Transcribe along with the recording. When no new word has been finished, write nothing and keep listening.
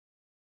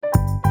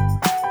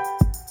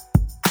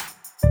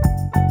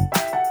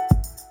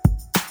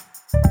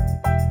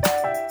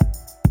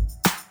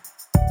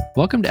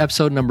Welcome to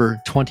episode number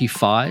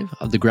 25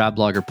 of the Grad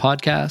Blogger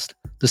podcast.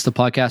 This is the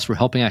podcast where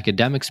helping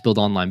academics build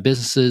online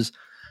businesses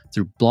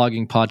through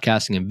blogging,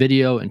 podcasting, and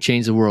video, and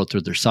change the world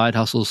through their side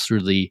hustles,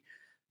 through the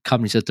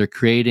companies that they're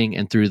creating,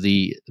 and through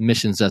the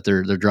missions that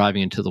they're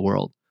driving into the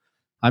world.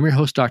 I'm your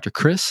host, Dr.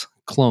 Chris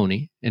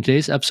Cloney. In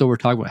today's episode, we're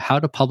talking about how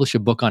to publish a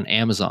book on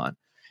Amazon.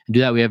 And to do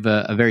that, we have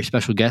a very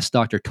special guest,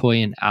 Dr.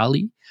 Toyin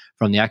Ali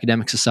from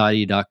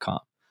theacademicsociety.com.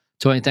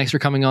 Toyin, thanks for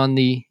coming on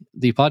the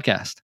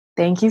podcast.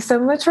 Thank you so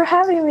much for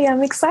having me.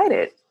 I'm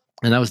excited.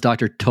 And that was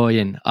Dr.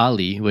 Toyin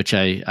Ali, which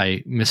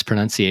I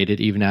mispronunciated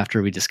even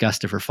after we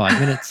discussed it for 5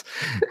 minutes.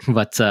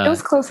 But it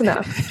was close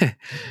enough.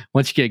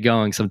 Once you get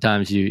going,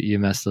 sometimes you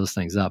mess those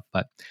things up.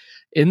 But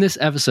in this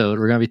episode,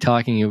 we're going to be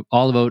talking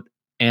all about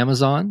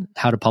Amazon,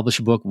 how to publish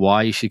a book,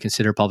 why you should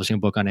consider publishing a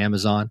book on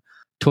Amazon.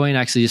 Toyin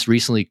actually just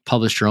recently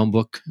published her own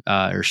book,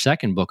 her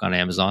second book on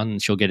Amazon,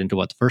 and she'll get into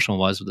what the first one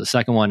was. But the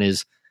second one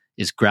is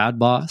Grad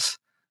Boss,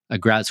 a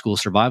grad school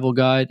survival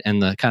guide.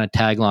 And the kind of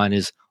tagline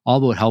is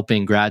all about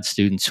helping grad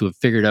students who have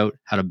figured out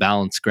how to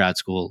balance grad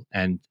school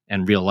and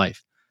real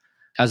life.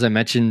 As I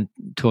mentioned,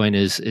 Toyin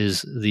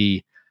is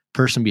the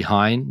person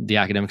behind the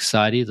Academic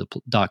Society,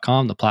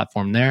 .com, the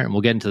platform there. And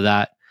we'll get into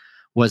that.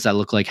 What does that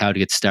look like, how to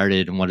get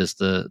started, and what is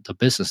the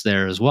business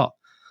there as well?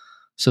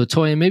 So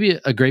Toyin, maybe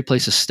a great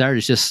place to start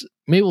is just,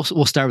 maybe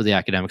we'll start with the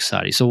Academic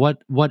Society. So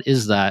what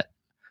is that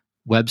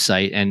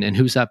website and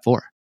who's that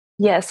for?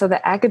 Yeah, so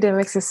the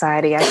Academic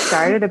Society, I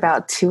started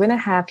about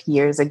 2.5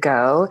 years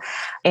ago,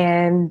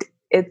 and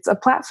it's a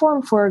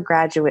platform for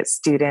graduate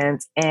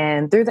students.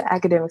 And through the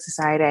Academic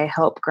Society, I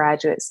help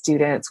graduate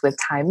students with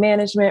time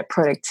management,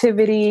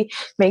 productivity,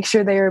 make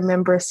sure they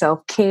remember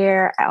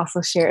self-care. I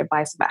also share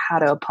advice about how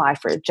to apply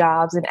for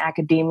jobs in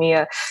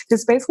academia,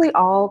 just basically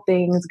all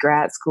things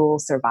grad school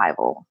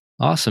survival.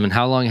 Awesome. And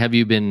how long have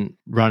you been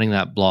running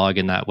that blog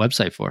and that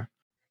website for?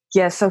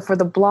 Yes. So for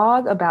the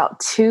blog, about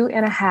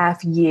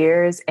 2.5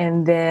 years.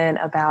 And then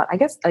about, I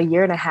guess, 1.5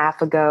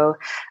 years ago,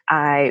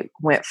 I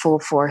went full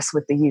force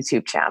with the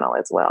YouTube channel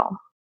as well.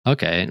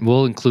 Okay. And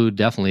we'll include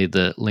definitely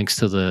the links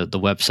to the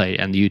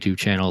website and the YouTube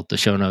channel, the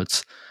show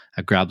notes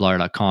at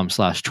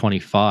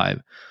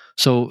gradblogger.com/25.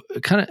 So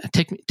kind of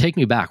take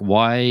me back.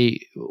 Why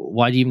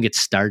do you even get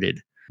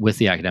started with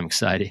the Academic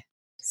Society?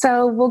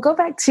 So we'll go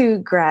back to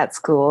grad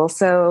school.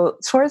 So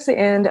towards the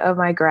end of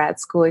my grad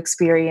school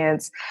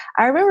experience,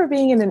 I remember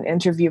being in an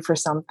interview for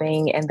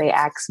something and they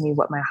asked me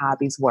what my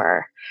hobbies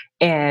were.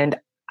 And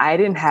I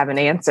didn't have an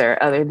answer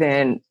other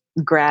than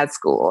grad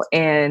school.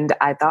 And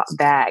I thought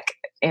back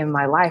in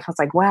my life, I was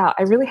like, wow,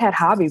 I really had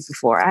hobbies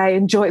before. I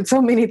enjoyed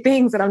so many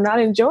things that I'm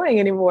not enjoying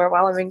anymore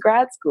while I'm in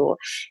grad school.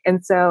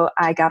 And so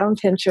I got on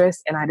Pinterest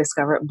and I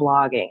discovered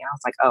blogging. I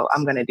was like, oh,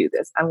 I'm going to do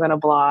this. I'm going to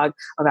blog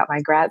about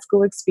my grad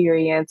school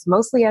experience.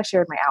 Mostly I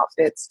shared my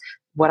outfits,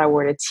 what I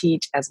wore to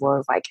teach, as well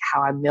as like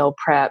how I meal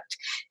prepped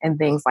and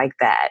things like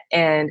that.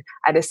 And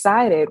I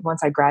decided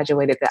once I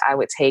graduated that I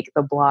would take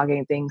the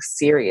blogging thing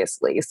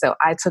seriously. So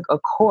I took a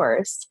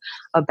course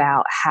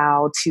about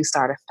how to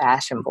start a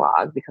fashion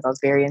blog because I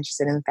was very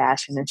interested in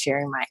fashion and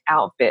sharing my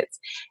outfits.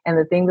 And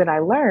the thing that I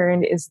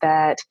learned is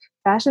that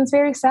fashion's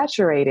very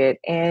saturated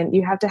and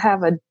you have to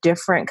have a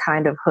different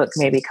kind of hook,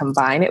 maybe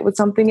combine it with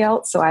something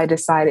else. So I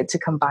decided to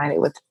combine it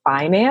with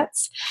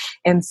finance.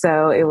 And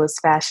so it was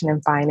fashion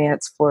and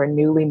finance for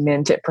newly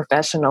minted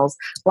professionals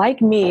like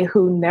me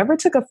who never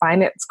took a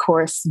finance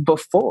course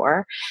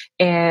before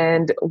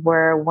and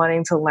were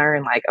wanting to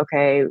learn like,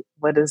 okay,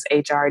 what does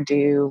HR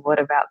do? What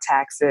about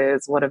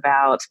taxes? What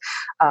about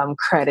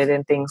credit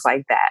and things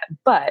like that?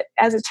 But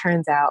as it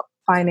turns out,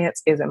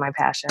 finance isn't my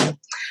passion.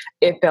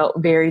 It felt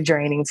very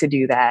draining to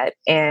do that.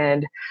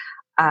 And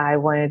I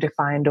wanted to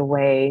find a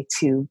way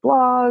to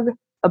blog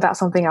about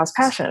something I was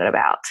passionate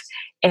about.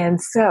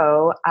 And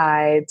so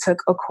I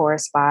took a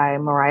course by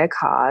Mariah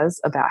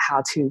Cause about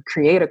how to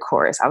create a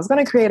course. I was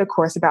going to create a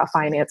course about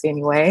finance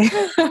anyway.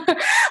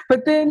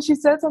 But then she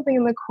said something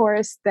in the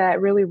course that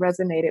really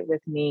resonated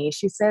with me.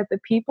 She said the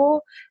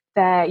people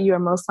that you are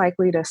most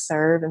likely to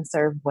serve and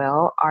serve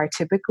well are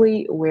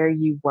typically where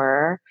you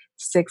were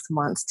 6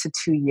 months to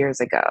 2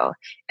 years ago.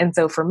 And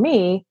so for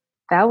me,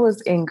 that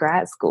was in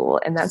grad school.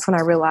 And that's when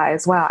I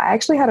realized, wow, I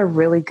actually had a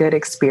really good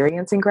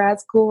experience in grad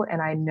school.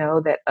 And I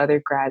know that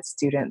other grad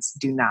students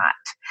do not.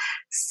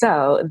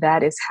 So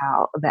that is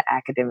how the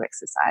Academic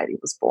Society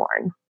was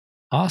born.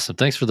 Awesome.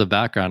 Thanks for the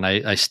background.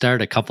 I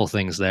started a couple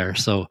things there.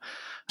 So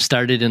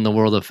started in the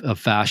world of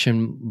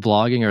fashion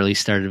blogging, or at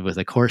least started with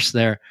a course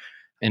there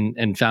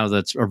and found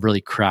that's a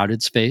really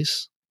crowded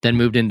space. Then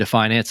moved into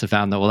finance and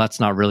found that, well, that's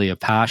not really a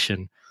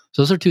passion.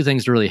 So those are two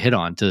things to really hit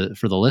on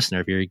for the listener.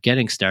 If you're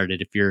getting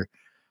started, if you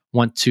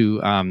want to,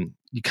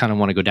 you kind of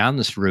want to go down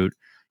this route,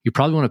 you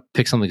probably want to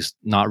pick something that's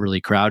not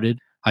really crowded.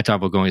 I talk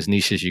about going as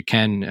niche as you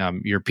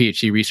can. Your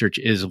PhD research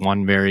is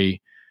one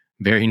very,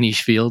 very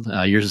niche field.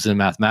 Yours is in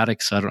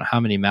mathematics. So I don't know how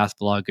many math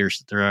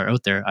bloggers there are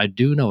out there. I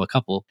do know a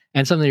couple,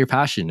 and something you're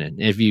passionate in.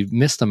 If you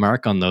miss the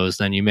mark on those,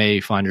 then you may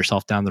find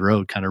yourself down the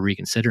road kind of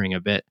reconsidering a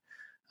bit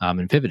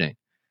and pivoting.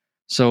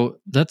 So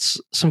that's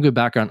some good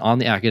background on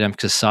the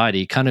academic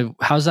society. Kind of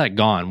how's that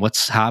gone?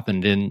 What's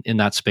happened in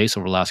that space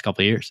over the last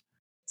couple of years?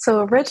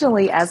 So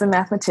originally, as a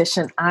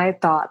mathematician, I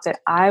thought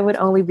that I would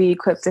only be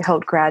equipped to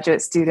help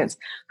graduate students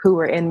who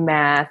were in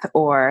math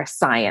or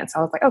science. I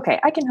was like, okay,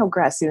 I can help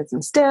grad students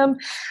in STEM.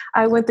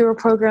 I went through a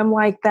program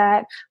like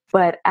that.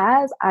 But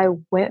as I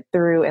went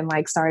through and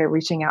started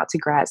reaching out to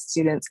grad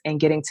students and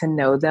getting to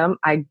know them,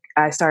 I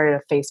started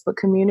a Facebook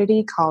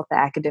community called the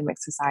Academic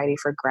Society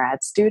for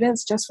Grad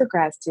Students, just for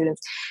grad students.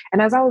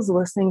 And as I was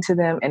listening to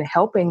them and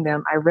helping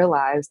them, I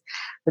realized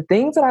the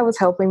things that I was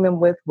helping them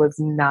with was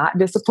not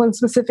discipline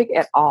specific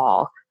at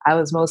all. I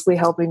was mostly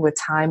helping with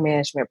time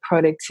management,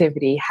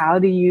 productivity. How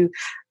do you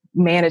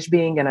manage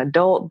being an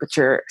adult, but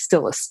you're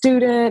still a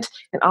student,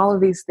 and all of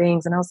these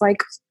things? And I was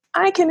like,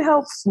 I can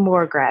help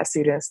more grad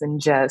students than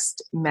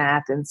just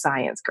math and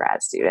science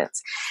grad students.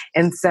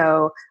 And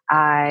so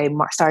I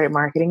started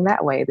marketing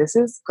that way. This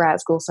is grad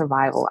school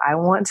survival. I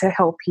want to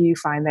help you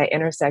find that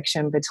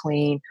intersection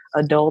between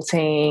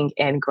adulting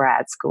and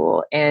grad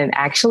school and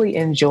actually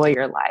enjoy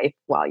your life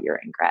while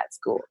you're in grad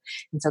school.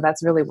 And so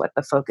that's really what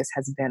the focus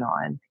has been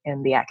on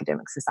in the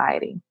academic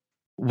society.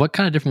 What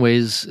kind of different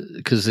ways,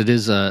 because it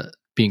is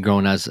being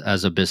grown as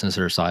a business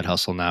or a side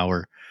hustle now,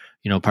 or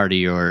part of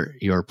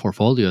your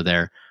portfolio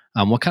there.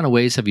 What kind of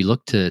ways have you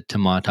looked to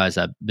monetize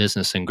that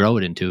business and grow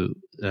it into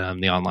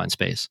the online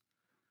space?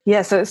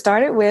 Yeah, so it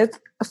started with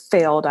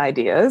failed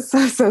ideas,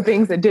 so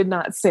things that did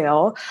not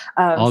sell.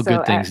 All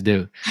good things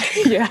do.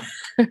 Yeah.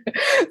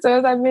 So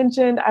as I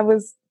mentioned, I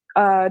was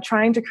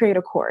trying to create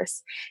a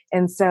course.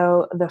 And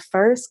so the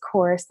first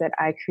course that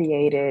I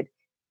created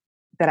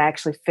that I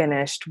actually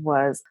finished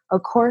was a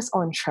course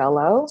on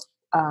Trello,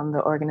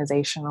 the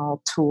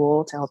organizational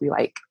tool to help you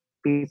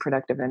be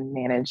productive and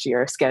manage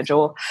your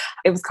schedule.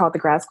 It was called the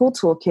Grad School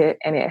Toolkit,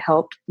 and it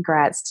helped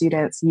grad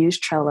students use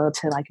Trello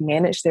to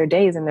manage their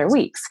days and their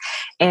weeks.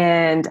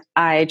 And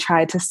I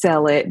tried to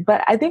sell it,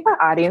 but I think my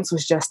audience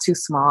was just too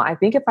small. I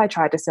think if I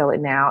tried to sell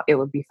it now, it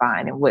would be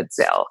fine and would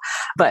sell.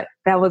 But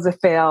that was a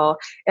fail.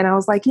 And I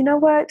was like, you know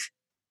what?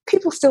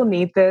 People still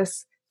need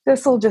this.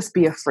 This will just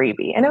be a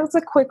freebie. And it was a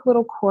quick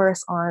little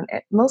course on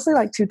mostly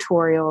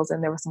tutorials,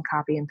 and there were some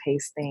copy and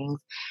paste things.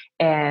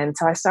 And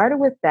so I started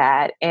with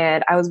that,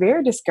 and I was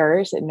very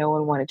discouraged that no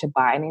one wanted to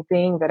buy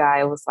anything, that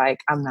I was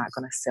like, I'm not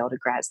going to sell to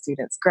grad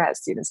students. Grad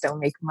students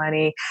don't make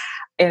money.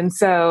 And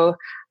so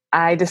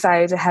I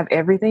decided to have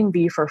everything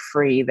be for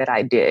free that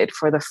I did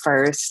for the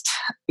first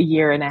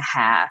year and a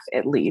half,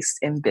 at least,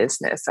 in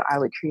business. So I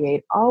would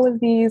create all of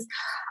these.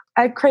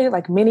 I created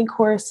mini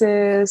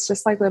courses,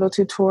 just little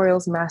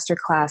tutorials, master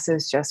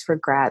classes just for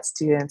grad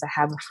students. I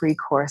have a free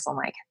course on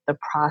the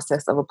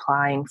process of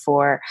applying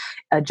for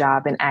a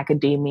job in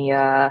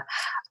academia.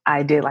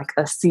 I did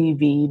a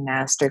CV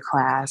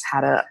masterclass, how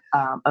to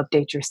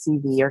update your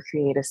CV or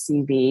create a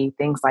CV,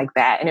 things like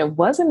that. And it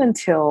wasn't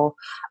until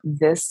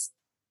this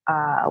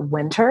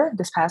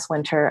past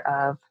winter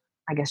of,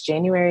 I guess,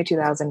 January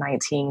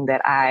 2019,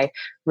 that I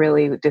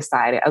really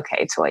decided,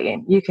 okay,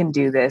 Toyin, you can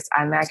do this.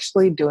 I'm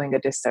actually doing a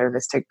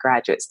disservice to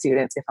graduate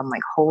students if I'm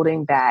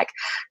holding back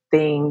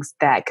things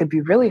that could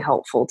be really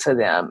helpful to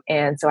them.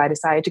 And so I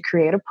decided to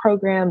create a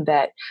program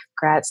that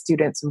grad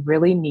students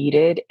really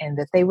needed and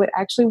that they would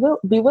actually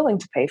be willing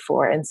to pay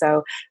for. And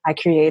so I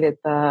created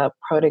the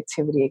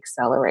Productivity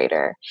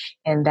Accelerator,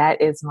 and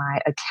that is my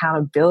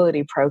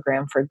accountability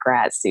program for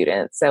grad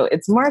students. So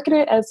it's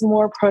marketed as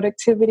more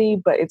productivity,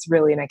 but it's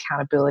really an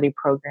accountability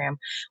program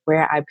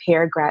where I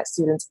pair grad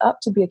students up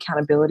to be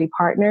accountability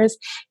partners,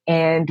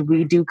 and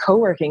we do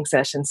co-working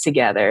sessions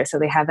together. So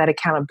they have that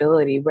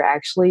accountability. We're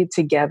actually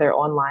together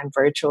online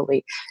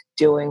virtually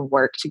doing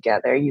work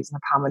together using the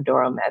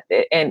Pomodoro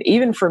method. And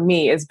even for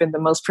me, it's been the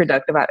most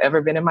productive I've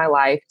ever been in my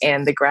life.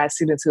 And the grad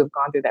students who have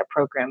gone through that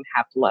program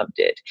have loved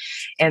it.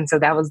 And so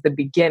that was the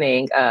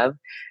beginning of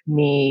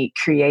me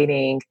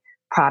creating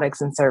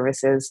products and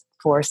services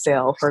for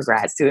sale for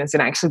grad students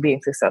and actually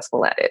being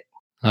successful at it.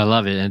 I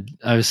love it. And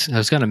I was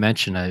going to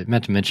mention, I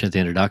meant to mention at the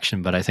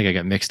introduction, but I think I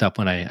got mixed up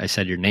when I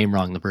said your name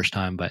wrong the first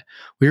time. But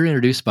we were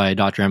introduced by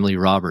Dr. Emily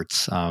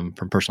Roberts from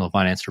Personal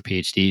Finance for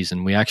PhDs.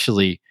 And we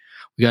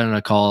got on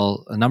a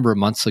call a number of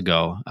months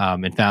ago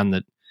and found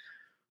that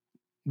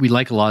we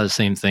like a lot of the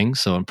same things.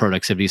 So on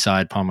productivity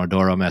side,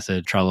 Pomodoro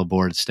method, Trello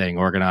boards, staying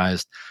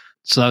organized.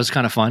 So that was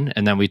kind of fun.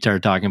 And then we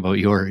started talking about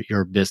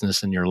your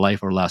business and your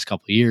life over the last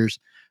couple of years,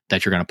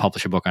 that you're going to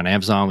publish a book on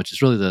Amazon, which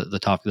is really the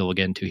topic that we'll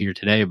get into here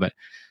today. But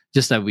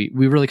just that we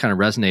really kind of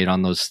resonate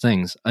on those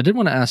things. I did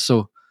want to ask,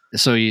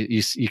 so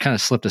you kind of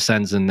slipped a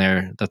sentence in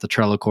there that the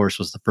Trello course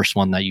was the first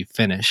one that you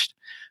finished.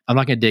 I'm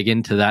not going to dig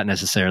into that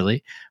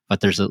necessarily, but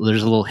there's a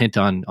little hint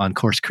on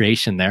course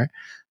creation there.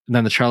 And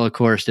then the Trello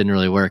course didn't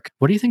really work.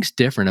 What do you think is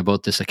different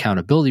about this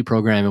accountability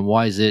program, and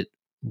why is it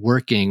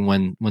working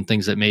when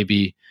things that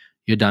maybe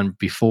you'd done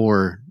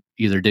before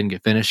either didn't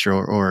get finished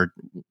or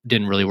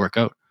didn't really work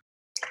out?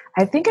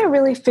 I think I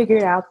really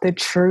figured out the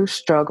true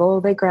struggle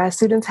that grad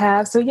students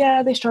have. So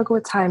yeah, they struggle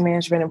with time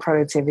management and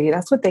productivity.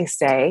 That's what they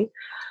say.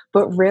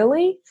 But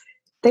really,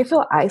 they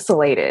feel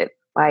isolated.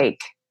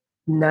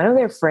 none of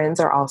their friends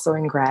are also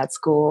in grad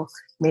school.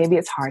 Maybe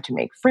it's hard to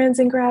make friends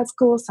in grad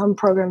school. Some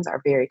programs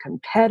are very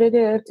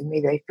competitive and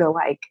maybe they feel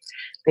like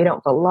they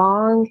don't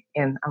belong.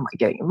 And I'm like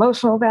getting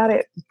emotional about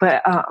it.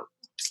 But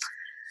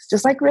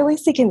just like really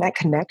seeking that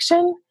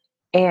connection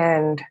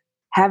and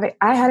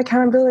I had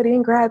accountability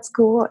in grad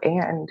school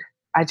and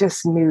I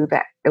just knew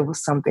that it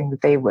was something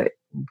that they would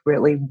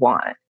really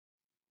want.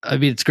 I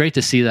mean, it's great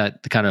to see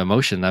that the kind of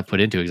emotion that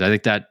put into it, because I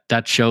think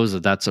that shows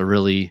that that's a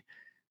really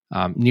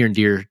near and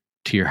dear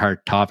to your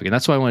heart topic. And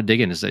that's why I want to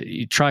dig in, is that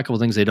you try a couple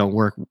of things, they don't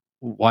work.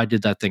 Why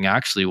did that thing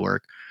actually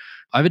work?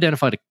 I've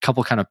identified a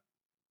couple kind of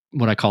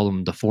what I call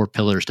them the 4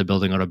 pillars to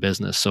building out a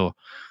business. So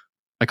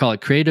I call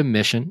it create a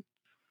mission.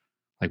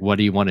 Like, what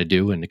do you want to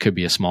do? And it could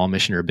be a small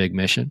mission or a big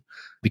mission.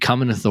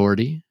 Become an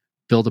authority,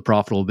 build a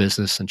profitable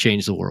business, and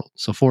change the world.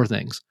 So 4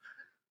 things.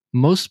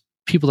 Most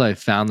people that I've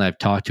found that I've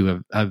talked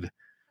to have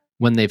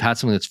when they've had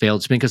something that's failed,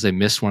 it's been because they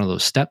missed one of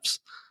those steps.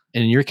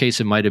 And in your case,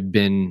 it might have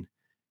been,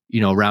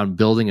 around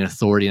building an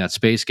authority in that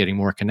space, getting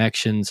more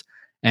connections,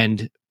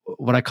 and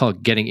what I call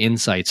getting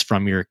insights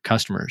from your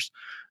customers.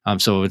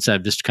 So instead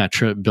of just kind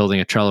of building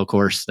a Trello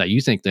course that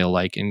you think they'll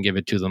like and give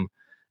it to them,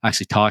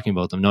 actually talking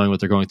about them, knowing what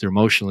they're going through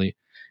emotionally,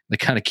 the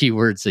kind of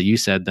keywords that you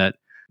said that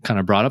kind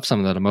of brought up some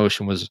of that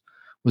emotion was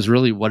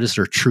really, what is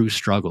their true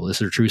struggle? Is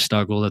there a true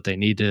struggle that they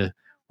need to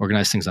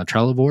organize things on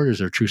Trello board? Or is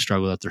there a true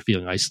struggle that they're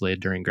feeling isolated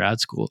during grad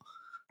school?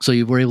 So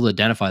you were able to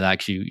identify that.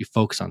 Actually, you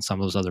focus on some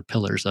of those other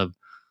pillars of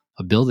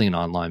building an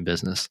online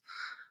business.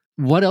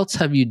 What else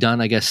have you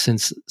done, I guess,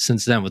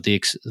 since then with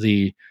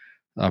the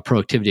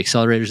productivity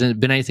accelerators? And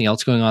been anything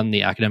else going on in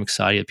the academic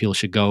society that people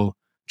should go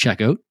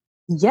check out?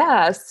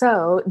 Yeah.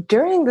 So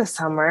during the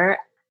summer,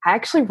 I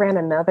actually ran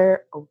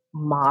another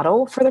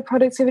model for the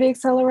Productivity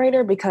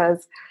Accelerator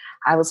because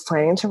I was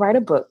planning to write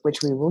a book,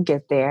 which we will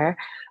get there.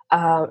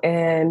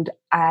 And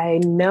I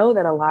know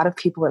that a lot of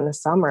people in the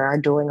summer are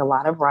doing a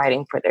lot of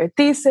writing for their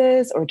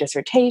thesis or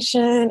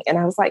dissertation. And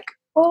I was like,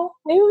 well,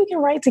 maybe we can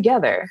write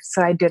together.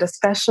 So I did a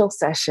special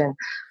session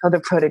of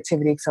the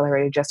Productivity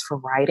Accelerator just for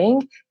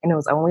writing. And it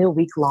was only a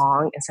week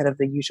long instead of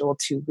the usual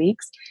 2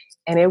 weeks.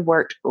 And it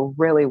worked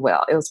really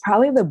well. It was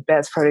probably the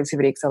best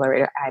Productivity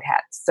Accelerator I'd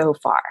had so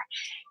far.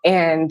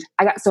 And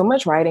I got so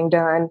much writing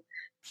done.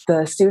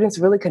 The students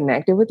really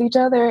connected with each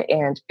other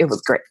and it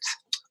was great.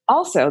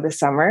 Also this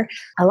summer,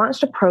 I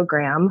launched a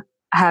program.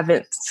 I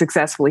haven't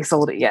successfully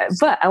sold it yet,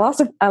 but I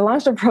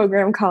launched a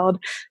program called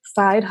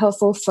Side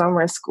Hustle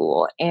Summer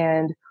School.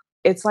 And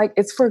it's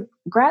for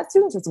grad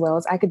students as well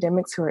as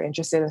academics who are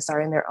interested in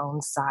starting their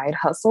own side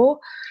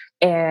hustle.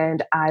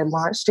 And I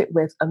launched it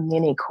with a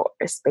mini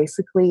course,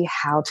 basically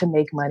how to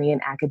make money in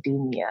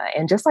academia.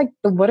 And just like,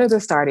 what are the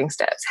starting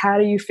steps? How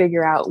do you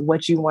figure out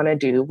what you want to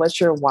do?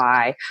 What's your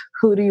why?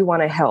 Who do you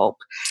want to help?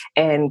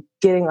 And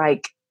getting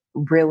like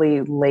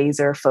really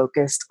laser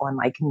focused on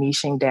like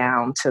niching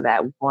down to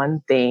that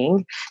one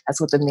thing.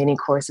 That's what the mini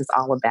course is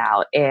all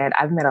about. And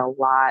I've met a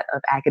lot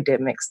of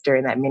academics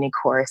during that mini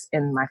course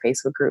in my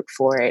Facebook group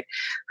for it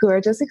who are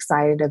just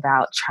excited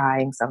about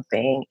trying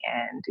something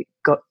and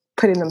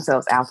putting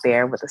themselves out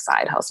there with a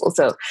side hustle.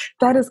 So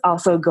that is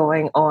also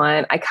going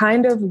on. I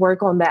kind of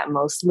work on that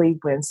mostly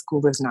when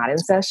school is not in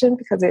session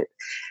because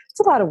it's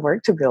a lot of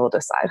work to build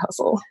a side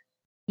hustle.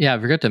 Yeah, I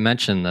forgot to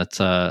mention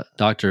that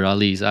Dr.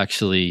 Ali is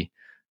actually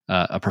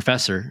a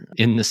professor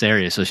in this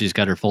area. So she's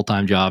got her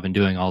full-time job and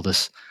doing all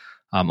this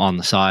on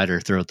the side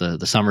or throughout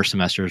the summer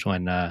semesters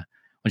when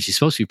she's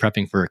supposed to be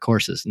prepping for her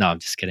courses. No, I'm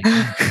just kidding.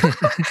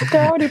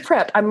 They're already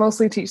prepped. I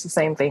mostly teach the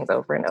same things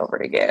over and over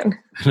again.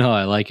 No,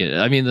 I like it.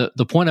 I mean,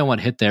 the point I want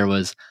to hit there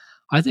was,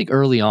 I think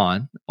early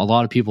on, a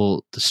lot of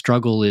people, the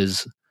struggle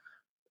is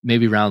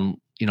maybe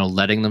around,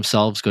 letting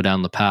themselves go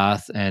down the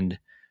path and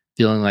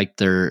feeling like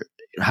they're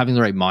having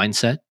the right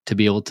mindset to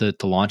be able to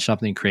launch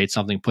something, create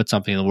something, put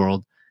something in the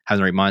world,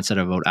 having the right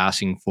mindset about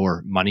asking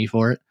for money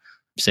for it,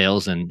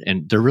 sales and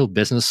their real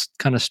business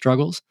kind of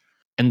struggles.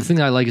 And the thing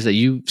that I like is that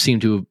you seem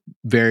to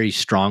very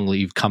strongly,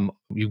 you've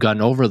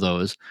gotten over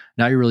those.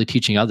 Now you're really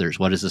teaching others,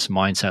 what is this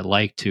mindset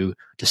like to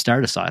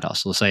start a side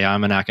hustle? Say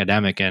I'm an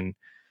academic and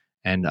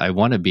I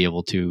want to be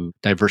able to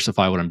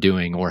diversify what I'm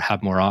doing or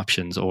have more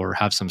options or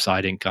have some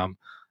side income.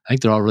 I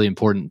think they're all really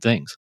important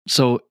things.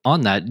 So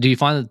on that, do you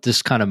find that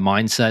this kind of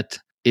mindset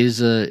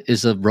is a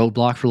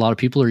roadblock for a lot of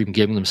people, or even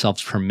giving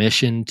themselves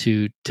permission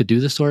to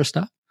do this sort of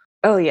stuff?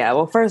 Oh yeah.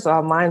 Well, first of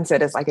all,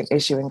 mindset is like an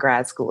issue in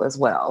grad school as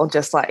well.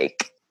 Just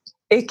like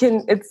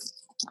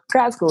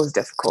grad school is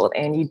difficult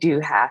and you do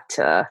have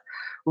to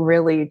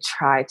really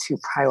try to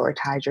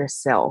prioritize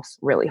yourself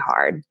really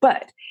hard.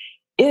 But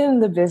in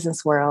the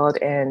business world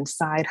and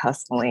side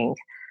hustling,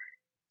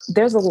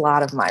 there's a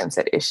lot of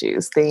mindset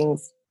issues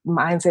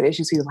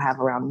people have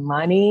around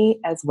money,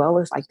 as well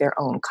as like their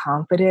own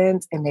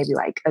confidence and maybe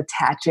like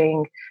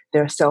attaching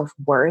their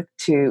self-worth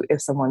to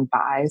if someone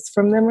buys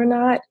from them or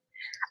not.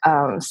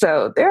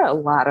 So there are a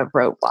lot of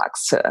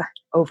roadblocks to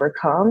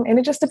overcome, and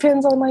it just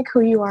depends on like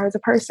who you are as a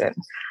person.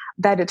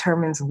 That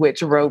determines which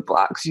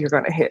roadblocks you're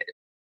going to hit.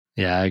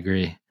 Yeah, I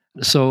agree.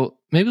 So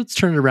maybe let's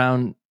turn it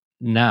around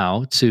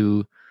now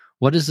to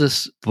What is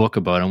this book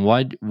about, and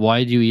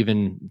why do you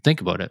even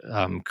think about it,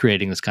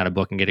 creating this kind of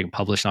book and getting it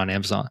published on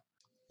Amazon?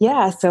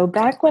 Yeah, so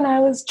back when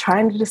I was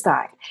trying to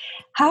decide,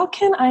 how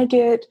can I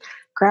get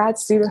grad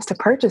students to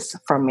purchase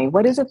from me?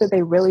 What is it that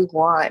they really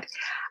want?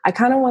 I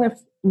kind of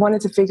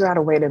wanted to figure out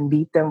a way to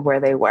meet them where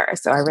they were.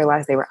 So I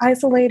realized they were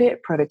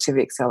isolated,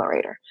 Productivity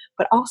Accelerator.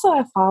 But also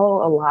I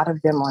follow a lot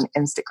of them on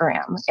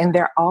Instagram, and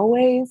they're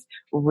always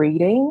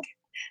reading.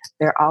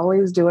 They're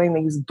always doing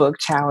these book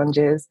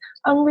challenges.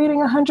 I'm reading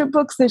 100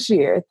 books this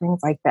year, things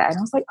like that. And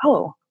I was like,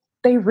 oh,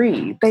 they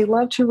read. They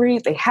love to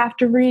read. They have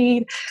to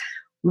read.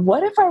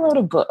 What if I wrote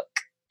a book?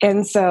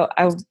 And so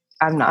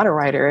I'm not a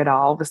writer at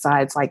all,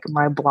 besides like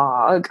my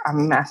blog. I'm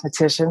a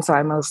mathematician, so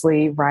I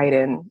mostly write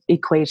in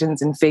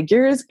equations and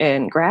figures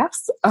and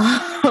graphs.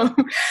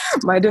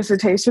 My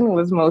dissertation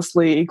was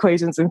mostly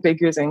equations and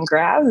figures and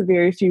graphs,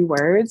 very few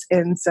words.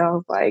 And so I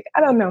was like, I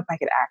don't know if I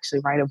could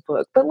actually write a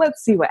book, but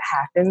let's see what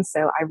happens.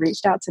 So I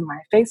reached out to my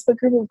Facebook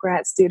group of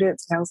grad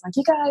students, and I was like,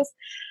 you guys,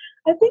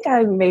 I think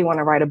I may want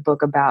to write a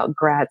book about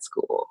grad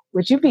school.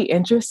 Would you be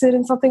interested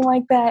in something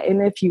like that?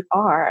 And if you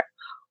are,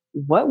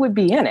 what would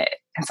be in it?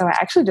 And so I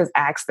actually just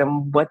asked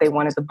them what they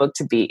wanted the book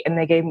to be. And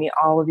they gave me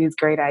all of these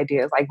great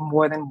ideas, like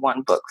more than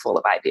one book full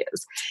of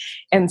ideas.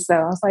 And so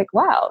I was like,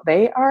 wow,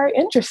 they are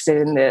interested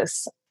in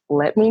this.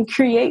 Let me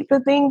create the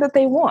thing that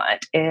they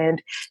want.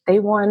 And they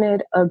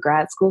wanted a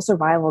grad school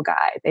survival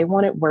guide. They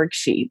wanted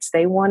worksheets.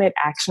 They wanted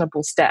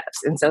actionable steps.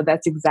 And so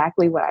that's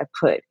exactly what I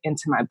put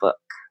into my book.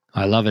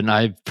 I love it. And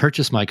I've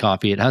purchased my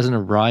copy. It hasn't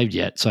arrived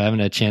yet, so I haven't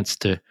had a chance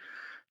to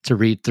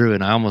read through.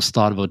 And I almost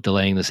thought about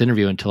delaying this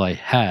interview until I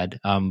had.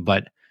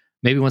 But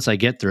maybe once I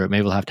get through it,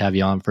 maybe we'll have to have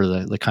you on for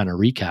the kind of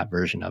recap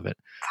version of it.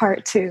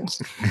 Part 2.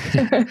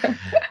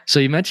 So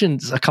you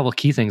mentioned a couple of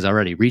key things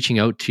already. Reaching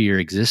out to your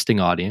existing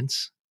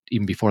audience,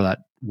 even before that,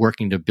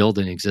 working to build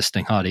an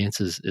existing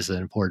audience is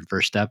an important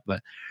first step.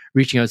 But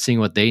reaching out, seeing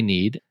what they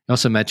need. You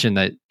also mentioned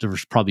that there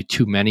was probably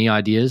too many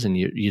ideas and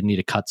you need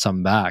to cut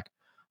some back.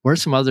 What are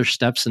some other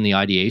steps in the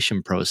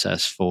ideation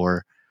process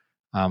for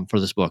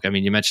this book? I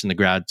mean, you mentioned the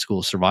grad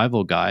school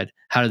survival guide.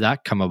 How did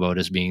that come about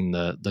as being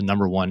the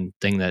number one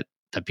thing that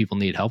people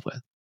need help with?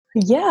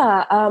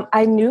 Yeah,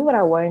 I knew what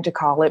I wanted to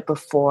call it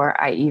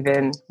before I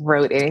even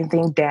wrote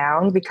anything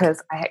down,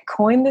 because I had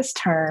coined this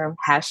term,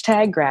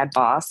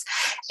 #GradBoss.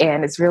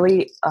 And it's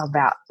really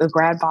about, the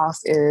grad boss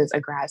is a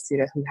grad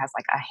student who has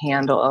like a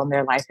handle on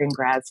their life in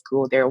grad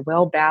school. They're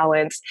well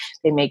balanced,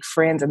 they make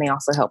friends, and they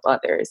also help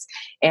others.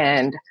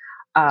 And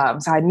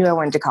so I knew I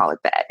wanted to call it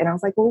that. And I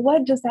was like, well,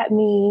 what does that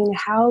mean?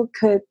 How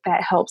could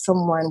that help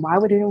someone? Why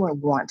would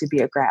anyone want to be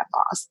a grad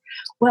boss?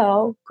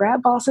 Well,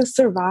 grad bosses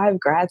survive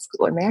grad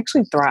school, and they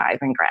actually thrive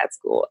in grad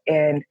school.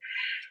 And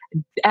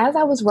as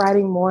I was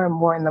writing more and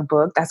more in the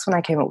book, that's when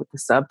I came up with the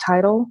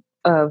subtitle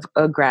of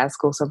a grad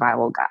school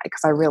survival guide,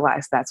 because I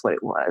realized that's what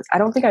it was. I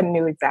don't think I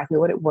knew exactly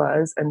what it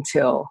was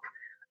until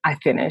I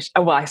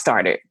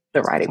started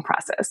the writing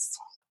process.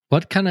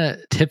 What kind of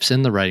tips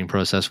in the writing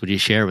process would you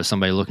share with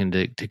somebody looking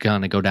to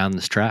kind of go down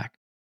this track?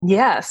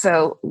 Yeah.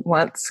 So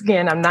once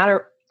again, I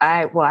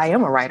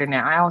am a writer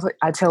now.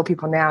 I tell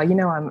people now,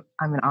 I'm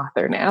an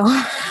author now.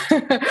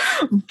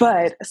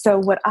 But so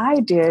what I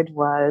did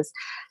was,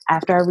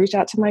 after I reached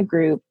out to my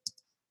group,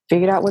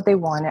 figured out what they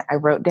wanted, I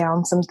wrote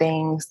down some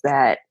things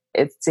that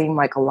it seemed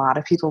like a lot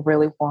of people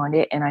really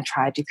wanted, and I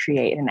tried to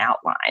create an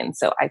outline.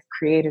 So I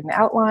created an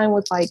outline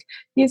with like,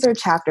 these are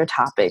chapter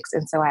topics.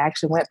 And so I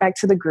actually went back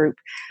to the group.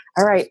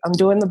 All right, I'm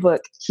doing the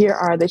book. Here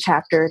are the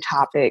chapter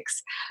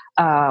topics.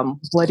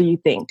 What do you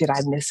think? Did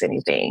I miss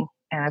anything?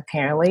 And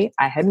apparently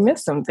I had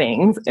missed some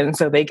things. And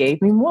so they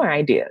gave me more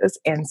ideas.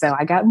 And so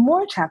I got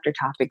more chapter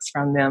topics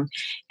from them.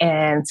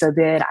 And so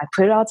then I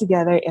put it all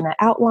together in an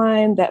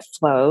outline that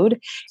flowed.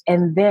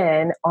 And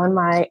then on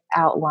my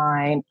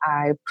outline,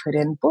 I put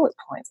in bullet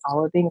points,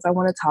 all the things I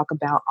want to talk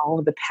about, all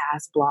of the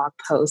past blog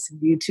posts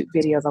and YouTube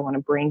videos I want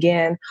to bring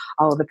in,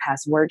 all of the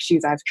past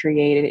worksheets I've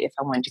created if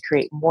I wanted to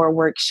create more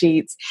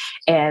worksheets.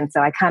 And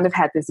so I kind of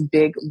had this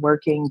big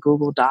working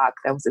Google Doc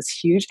that was this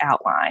huge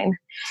outline.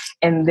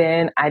 And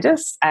then I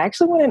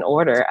actually went in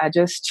order. I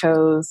just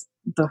chose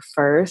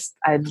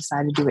I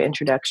decided to do an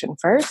introduction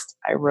first.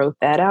 I wrote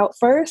that out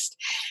first.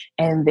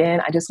 And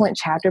then I just went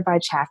chapter by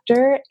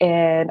chapter.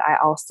 And I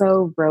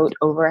also wrote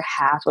over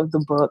half of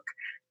the book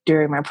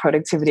during my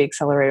Productivity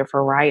Accelerator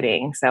for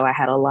writing. So I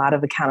had a lot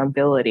of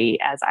accountability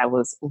as I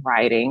was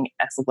writing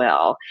as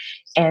well.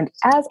 And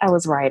as I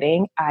was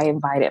writing, I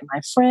invited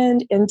my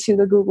friend into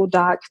the Google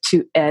Doc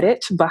to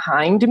edit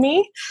behind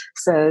me.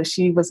 So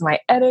she was my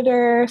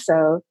editor.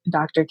 So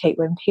Dr.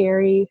 Caitlin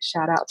Perry,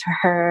 shout out to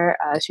her.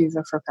 She's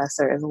a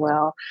professor as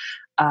well.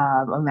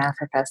 A math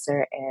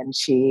professor, and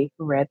she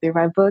read through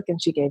my book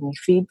and she gave me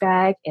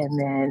feedback. And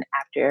then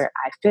after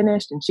I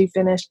finished and she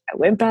finished, I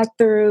went back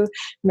through,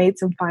 made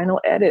some final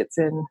edits,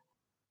 and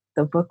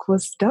the book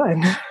was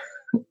done.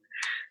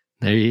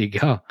 There you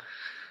go.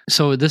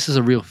 So this is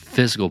a real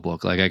physical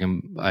book. Like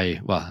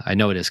I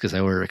know it is because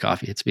I ordered a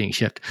copy. It's being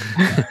shipped.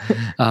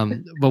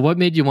 But what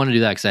made you want to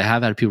do that? Because I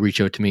have had people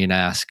reach out to me and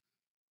ask,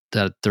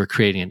 that they're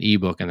creating an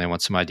ebook and they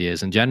want some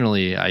ideas. And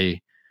generally,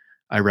 I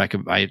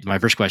recommend. My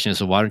first question is,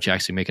 so why don't you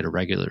actually make it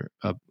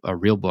a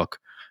real book?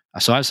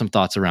 So I have some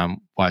thoughts around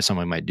why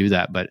someone might do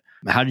that. But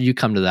how did you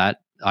come to that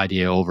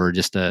idea over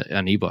just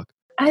an ebook?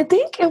 I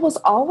think it was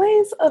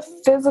always a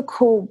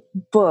physical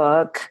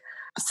book.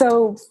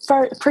 So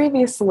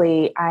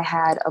previously, I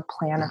had a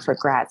planner for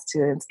grad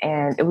students,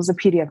 and it was a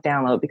PDF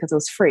download because it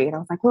was free. And I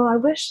was like, well, I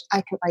wish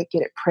I could like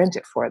get it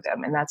printed for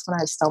them. And that's when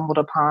I stumbled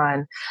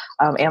upon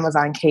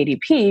Amazon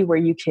KDP,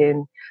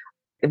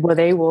 where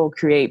they will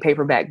create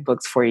paperback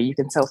books for you. You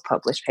can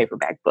self-publish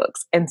paperback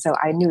books. And so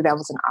I knew that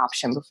was an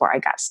option before I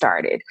got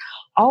started.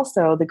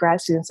 Also, the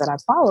grad students that I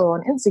follow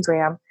on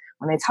Instagram,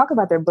 when they talk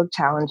about their book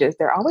challenges,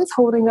 they're always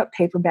holding up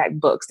paperback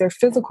books. They're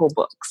physical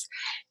books.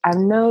 I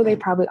know they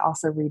probably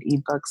also read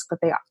ebooks, but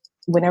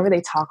whenever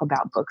they talk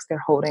about books,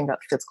 they're holding up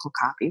physical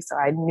copies. So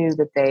I knew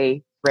that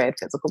they read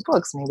physical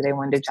books. Maybe they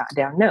wanted to jot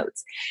down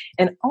notes.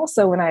 And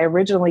also, when I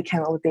originally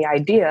came up with the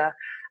idea,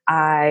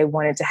 I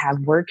wanted to have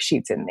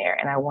worksheets in there,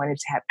 and I wanted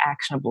to have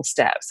actionable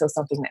steps. So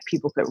something that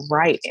people could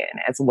write in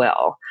as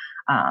well.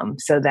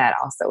 So that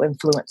also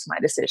influenced my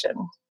decision.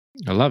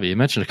 I love it. You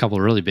mentioned a couple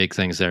of really big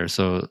things there.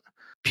 So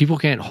people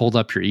can't hold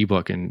up your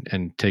ebook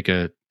and take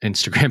a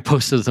Instagram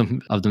post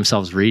of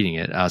themselves reading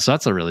it. So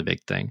that's a really big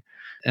thing.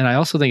 And I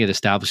also think it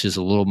establishes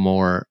a little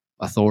more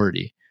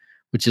authority,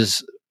 which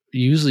is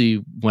usually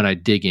when I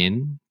dig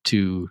in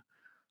to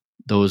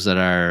those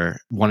that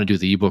want to do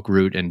the ebook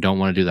route and don't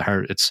want to do the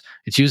hard. It's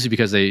usually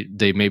because they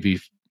maybe,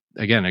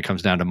 again, it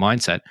comes down to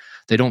mindset.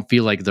 They don't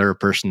feel like they're a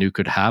person who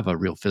could have a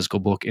real physical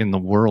book in the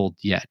world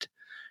yet.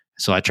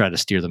 So I try to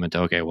steer them into,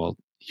 okay, well,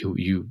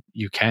 you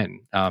can.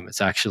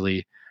 It's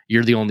actually,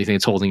 you're the only thing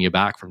that's holding you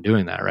back from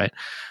doing that, right?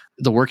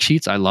 The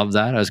worksheets, I love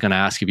that. I was going to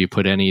ask if you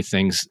put any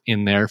things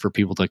in there for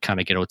people to kind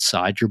of get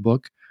outside your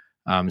book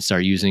and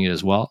start using it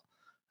as well.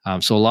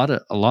 So a lot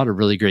of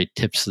really great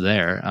tips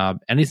there.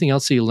 Anything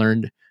else that you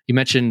learned? You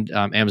mentioned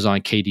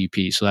Amazon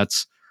KDP, so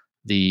that's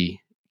the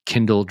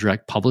Kindle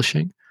Direct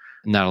Publishing,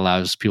 and that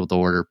allows people to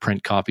order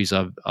print copies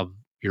of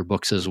your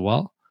books as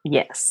well.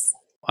 Yes.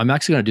 I'm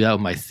actually going to do that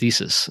with my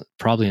thesis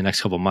probably in the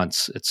next couple of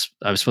months.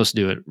 I was supposed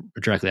to do it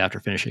directly after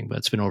finishing, but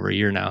it's been over a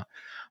year now.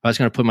 I was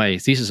going to put my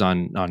thesis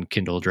on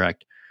Kindle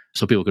Direct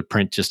so people could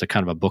print just a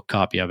kind of a book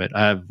copy of it.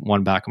 I have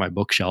one back on my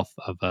bookshelf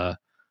of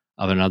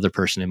another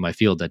person in my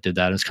field that did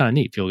that. It's kind of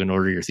neat. People can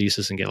order your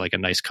thesis and get like a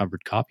nice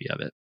covered copy of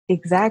it.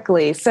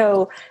 Exactly.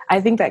 So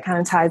I think that kind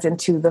of ties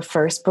into the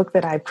first book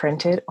that I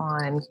printed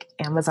on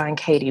Amazon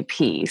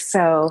KDP.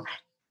 So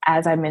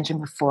as I mentioned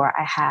before,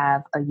 I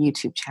have a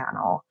YouTube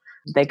channel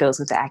that goes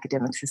with the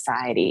Academic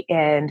Society.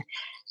 And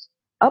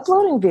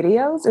uploading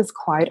videos is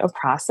quite a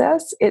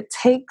process. It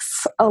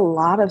takes a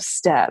lot of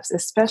steps,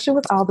 especially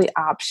with all the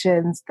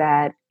options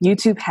that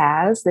YouTube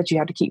has that you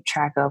have to keep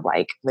track of,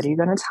 like what are you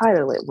going to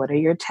title it? What are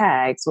your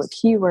tags? What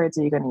keywords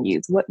are you going to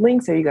use? What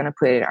links are you going to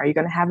put in? Are you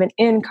going to have an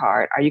end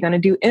card? Are you going to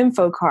do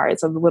info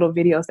cards of the little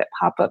videos that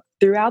pop up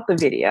throughout the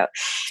video?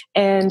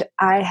 And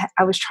I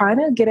was trying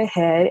to get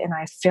ahead, and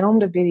I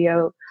filmed a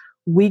video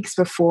weeks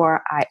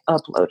before I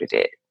uploaded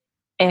it.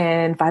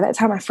 And by that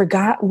time, I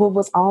forgot what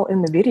was all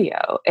in the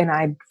video, and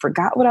I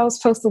forgot what I was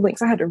supposed to link.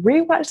 So I had to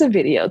rewatch the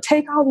video,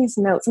 take all these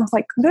notes. And I was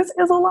like, this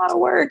is a lot of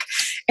work.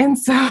 And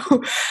so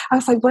I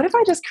was like, what if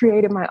I just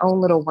created my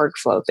own little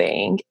workflow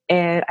thing?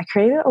 And I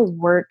created a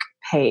work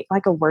page,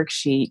 like a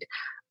worksheet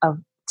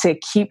to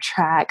keep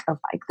track of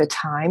like the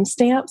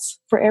timestamps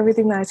for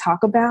everything that I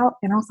talk about.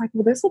 And I was like,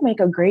 well, this will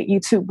make a great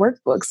YouTube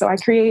workbook. So I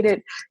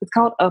created, it's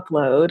called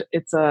Upload.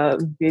 It's a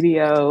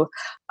video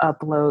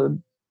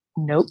upload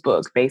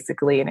notebook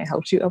basically, and it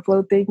helps you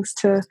upload things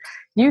to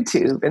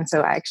YouTube. And so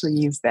I actually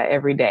use that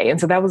every day.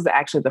 And so that was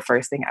actually the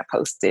first thing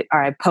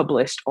I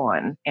published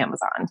on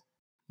Amazon.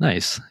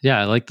 Nice. Yeah,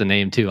 I like the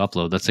name too,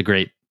 Upload. That's a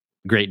great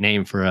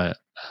name for a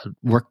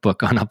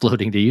workbook on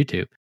uploading to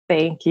YouTube.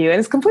 Thank you. And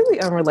it's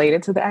completely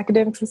unrelated to the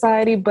Academic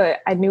Society, but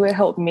I knew it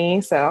helped me.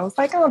 So I was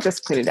like, I'll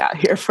just put it out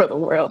here for the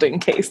world in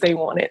case they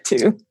want it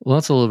to. Well,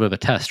 that's a little bit of a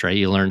test, right?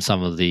 You learn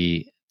some of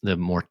the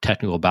more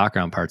technical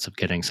background parts of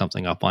getting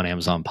something up on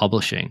Amazon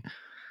Publishing.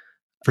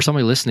 For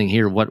somebody listening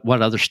here, what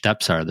other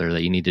steps are there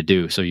that you need to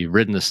do? So you've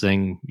written this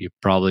thing, you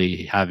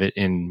probably have it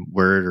in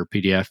Word or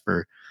PDF,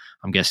 or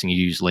I'm guessing you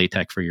use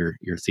LaTeX for your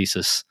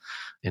thesis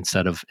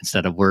instead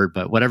of Word,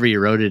 but whatever you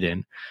wrote it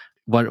in,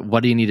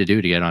 what do you need to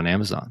do to get on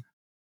Amazon?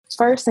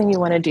 First thing you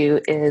want to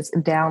do is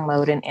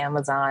download an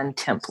Amazon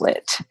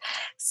template.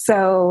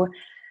 So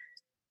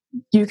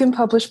you can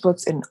publish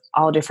books in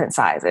all different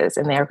sizes,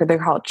 and they're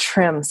called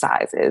trim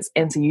sizes.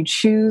 And so you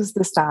choose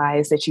the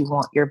size that you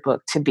want your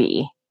book to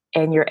be,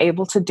 and you're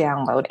able to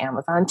download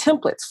Amazon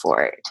templates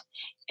for it.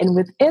 And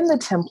within the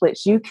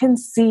templates, you can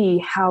see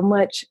how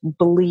much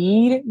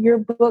bleed your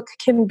book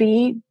can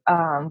be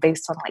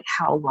based on like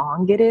how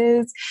long it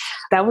is.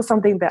 That was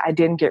something that I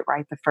didn't get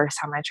right the first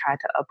time I tried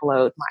to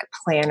upload my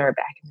planner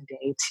back in the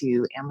day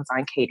to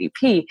Amazon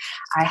KDP.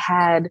 I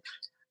had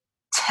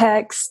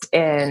text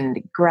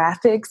and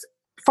graphics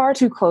far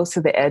too close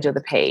to the edge of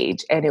the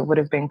page and it would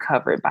have been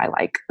covered by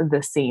like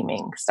the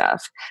seaming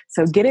stuff.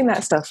 So getting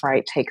that stuff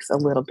right takes a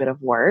little bit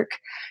of work.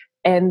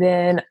 And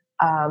then,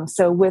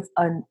 so with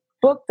a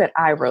book that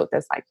I wrote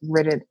that's like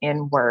written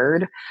in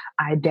Word,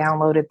 I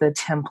downloaded the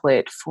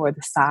template for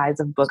the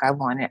size of book I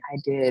wanted. I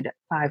did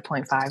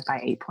 5.5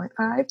 by 8.5,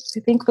 I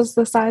think was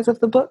the size of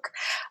the book.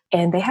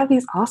 And they have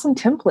these awesome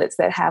templates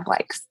that have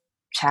like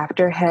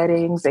chapter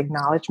headings,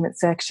 acknowledgement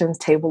sections,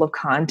 table of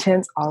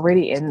contents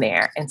already in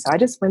there. And so I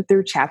just went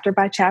through chapter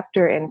by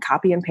chapter and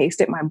copy and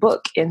pasted my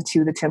book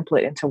into the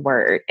template into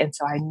Word. And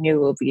so I knew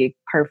it would be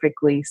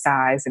perfectly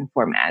sized and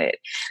formatted.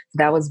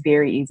 That was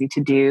very easy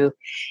to do.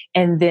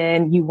 And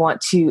then you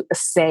want to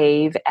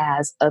save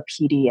as a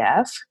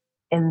PDF.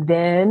 And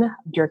then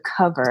your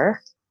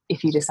cover,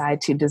 if you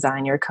decide to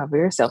design your cover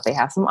yourself, they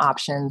have some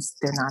options.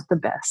 They're not the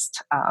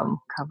best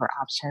cover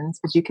options,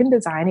 but you can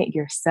design it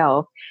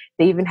yourself.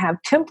 They even have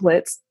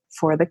templates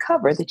for the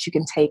cover that you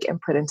can take and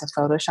put into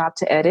Photoshop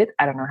to edit.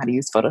 I don't know how to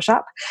use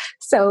Photoshop.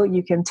 So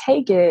you can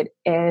take it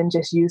and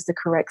just use the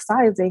correct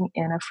sizing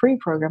in a free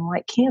program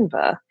like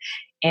Canva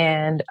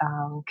and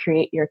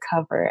create your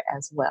cover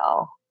as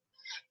well.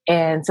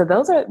 And so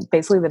those are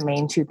basically the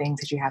main two things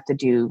that you have to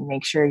do.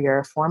 Make sure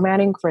your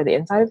formatting for the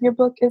inside of your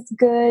book is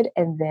good,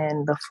 and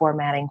then the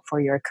formatting for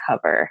your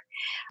cover.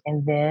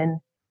 And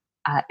then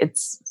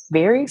it's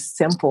very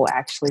simple,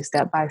 actually,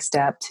 step by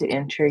step, to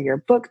enter your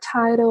book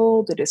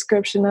title, the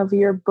description of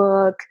your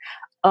book,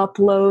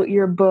 upload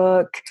your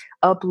book,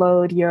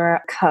 upload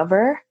your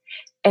cover.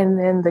 And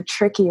then the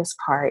trickiest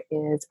part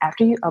is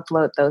after you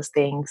upload those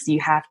things, you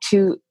have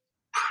to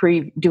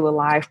do a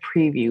live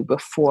preview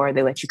before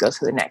they let you go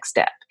to the next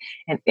step.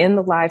 And in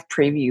the live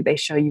preview, they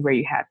show you where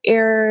you have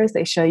errors.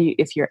 They show you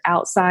if you're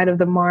outside of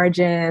the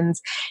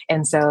margins.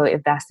 And so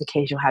if that's the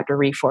case, you'll have to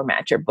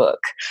reformat your book.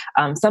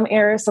 Some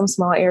errors, some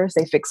small errors,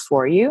 they fix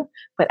for you.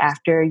 But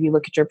after you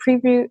look at your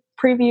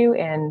preview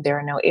and there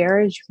are no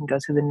errors, you can go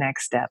to the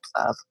next step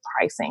of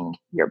pricing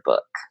your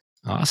book.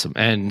 Awesome.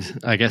 And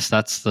I guess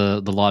that's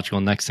the logical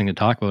next thing to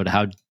talk about.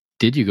 How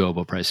did you go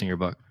about pricing your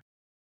book?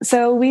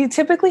 So we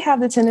typically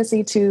have the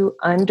tendency to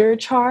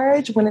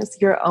undercharge when it's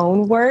your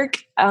own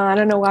work. I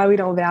don't know why we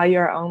don't value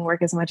our own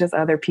work as much as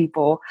other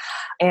people.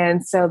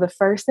 And so the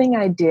first thing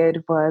I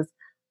did was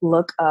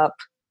look up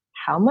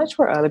how much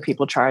were other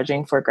people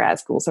charging for grad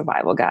school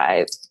survival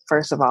guides.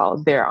 First of all,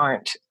 there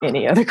aren't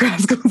any other grad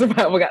school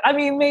survival guides. I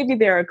mean, maybe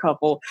there are a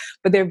couple,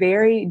 but they're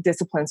very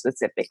discipline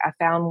specific. I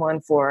found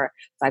one for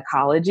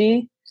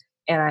psychology,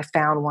 and I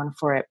found one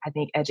for, I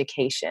think,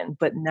 education,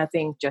 but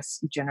nothing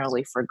just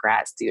generally for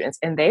grad students.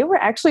 And they were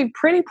actually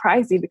pretty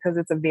pricey because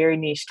it's a very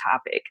niche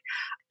topic.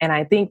 And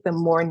I think the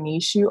more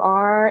niche you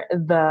are,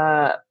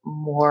 the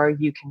more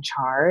you can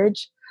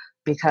charge,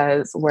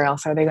 because where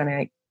else are they going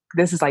to,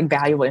 this is like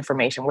valuable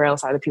information. Where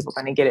else are the people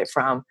going to get it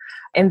from?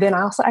 And then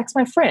I also asked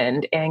my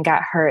friend and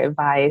got her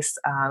advice.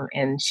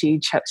 And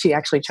she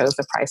actually chose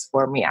the price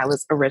for me. I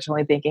was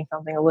originally thinking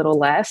something a little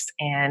less.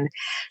 And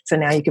so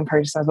now you can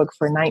purchase my book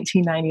for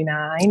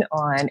 $19.99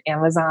 on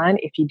Amazon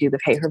if you do the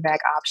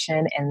paperback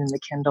option. And then the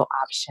Kindle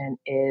option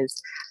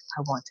is,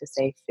 I want to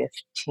say $15.99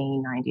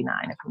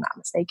 if I'm not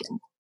mistaken.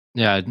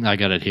 Yeah, I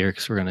got it here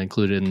because we're going to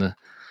include it in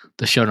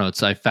the show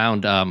notes. I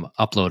found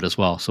Upload as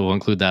well. So we'll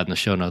include that in the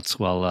show notes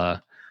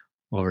while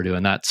we're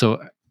doing that.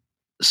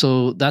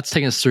 So that's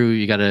taking us through.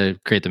 You got to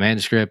create the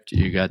manuscript.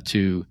 You got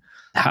to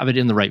have it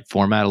in the right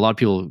format. A lot of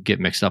people get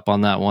mixed up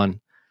on that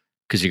one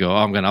because you go, "Oh,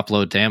 I'm going to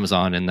upload to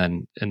Amazon," and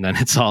then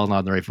it's all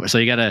not the right format.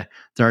 So there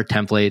are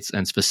templates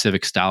and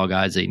specific style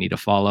guides that you need to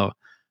follow.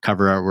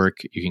 Cover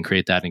artwork, you can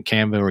create that in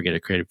Canva or get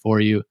it created for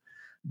you.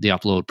 The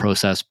upload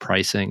process,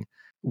 pricing.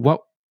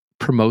 What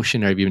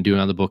promotion have you been doing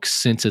on the book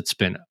since it's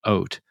been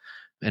out,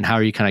 and how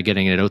are you kind of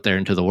getting it out there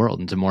into the world,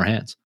 into more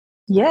hands?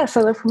 Yeah,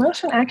 so the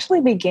promotion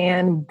actually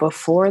began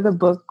before the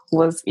book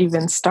was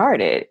even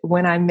started.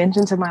 When I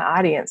mentioned to my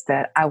audience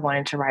that I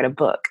wanted to write a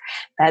book,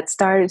 that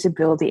started to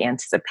build the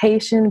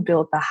anticipation,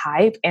 build the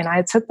hype, and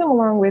I took them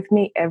along with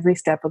me every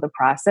step of the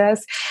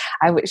process.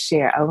 I would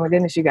share, "Oh my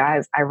goodness, you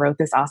guys, I wrote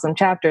this awesome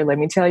chapter. Let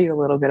me tell you a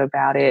little bit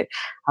about it."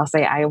 I'll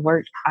say, I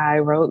wrote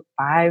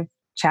 5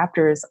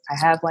 chapters. I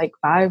have like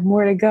 5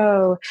 more to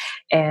go.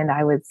 And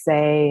I would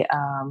say,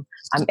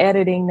 I'm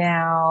editing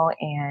now,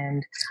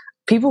 and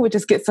people would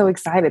just get so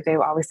excited. They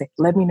would always say,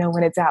 "Let me know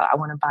when it's out. I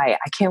want to buy it.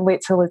 I can't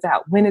wait till it's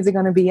out. When is it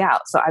going to be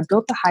out?" So I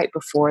built the hype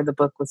before the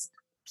book was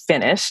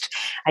finished.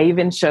 I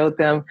even showed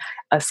them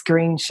a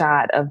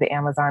screenshot of the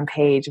Amazon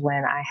page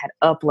when I had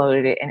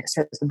uploaded it, and it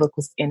said the book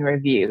was in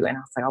review. And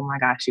I was like, "Oh my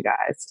gosh, you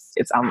guys,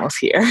 it's almost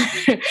here."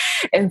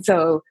 And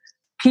so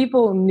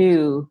people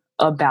knew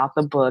about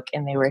the book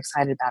and they were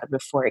excited about it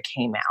before it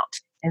came out.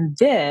 And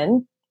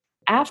then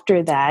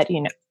after that,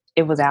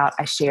 it was out.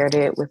 I shared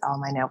it with all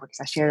my networks.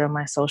 I shared it on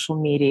my social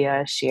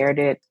media, shared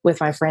it with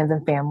my friends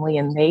and family,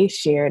 and they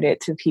shared it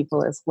to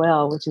people as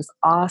well, which is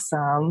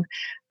awesome.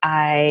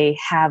 I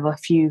have a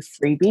few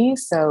freebies.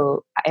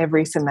 So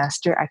every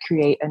semester I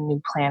create a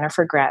new planner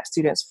for grad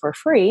students for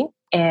free.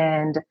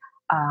 And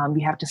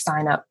you have to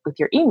sign up with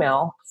your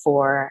email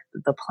for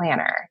the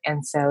planner.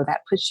 And so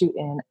that puts you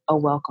in a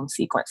welcome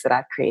sequence that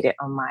I've created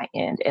on my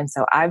end. And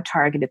so I've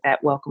targeted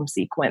that welcome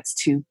sequence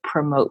to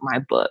promote my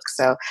book.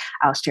 So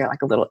I'll share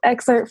like a little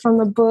excerpt from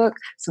the book,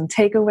 some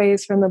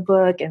takeaways from the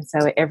book. And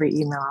so every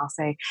email I'll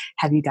say,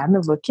 have you gotten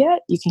the book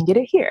yet? You can get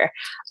it here.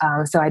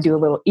 So I do a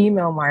little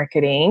email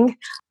marketing.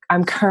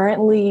 I'm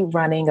currently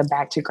running a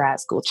back to grad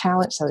school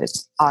challenge. So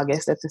it's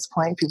August at this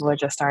point. People are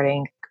just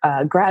starting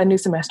a new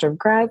semester of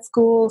grad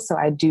school. So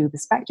I do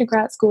this back to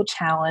grad school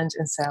challenge.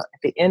 And so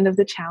at the end of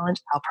the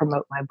challenge, I'll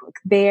promote my book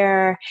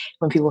there.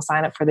 When people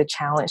sign up for the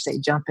challenge, they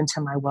jump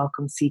into my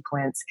welcome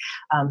sequence.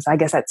 So I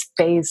guess that's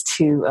phase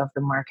 2 of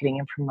the marketing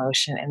and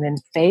promotion. And then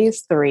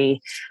phase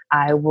 3,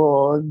 I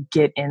will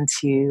get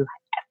into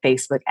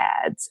Facebook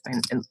ads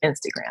and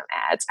Instagram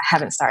ads. I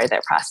haven't started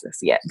that process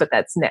yet, but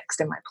that's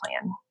next in my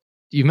plan.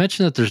 You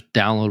mentioned that there's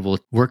downloadable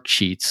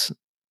worksheets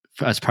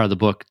as part of the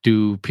book.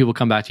 Do people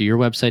come back to your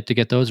website to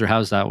get those, or how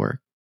does that work?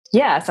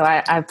 Yeah, so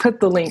I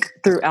put the link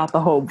throughout the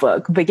whole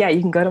book. But yeah,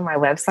 you can go to my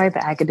website,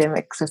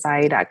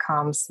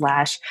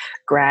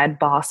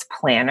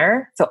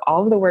 theacademicsociety.com/GradBossPlanner. So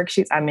all of the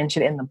worksheets I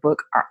mentioned in the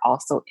book are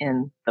also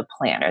in the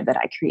planner that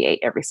I create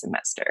every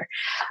semester.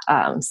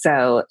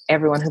 So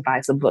everyone who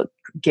buys the book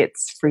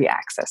gets free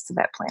access to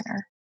that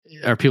planner.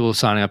 Are people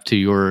signing up to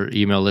your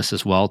email list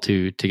as well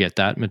to get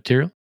that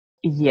material?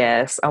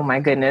 Yes. Oh my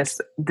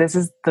goodness. This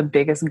is the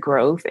biggest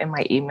growth in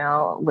my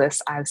email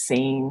list I've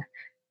seen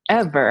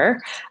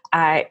ever.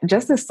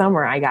 Just this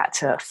summer, I got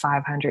to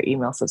 500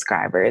 email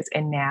subscribers,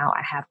 and now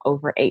I have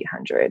over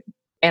 800.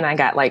 And I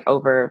got like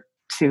over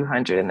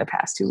 200 in the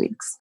past 2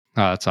 weeks.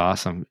 Oh, that's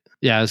awesome.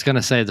 Yeah, I was going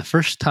to say the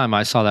first time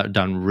I saw that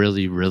done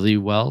really, really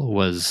well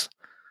was,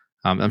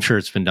 I'm sure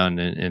it's been done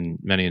in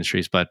many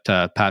industries, but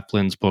Pat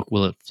Flynn's book,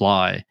 Will It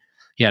Fly?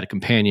 He had a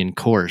companion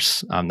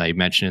course that he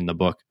mentioned in the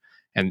book.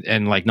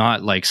 And like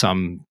not like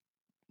some,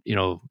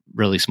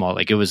 really small,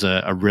 like it was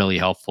a really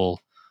helpful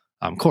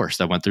course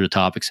that went through the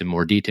topics in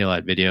more detail,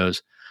 had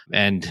videos.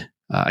 And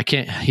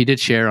he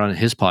did share on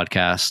his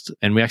podcast,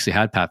 and we actually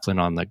had Pat Flynn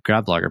on the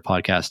Grad Blogger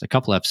podcast a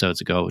couple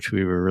episodes ago, which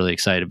we were really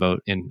excited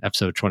about in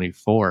episode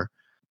 24.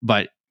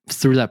 But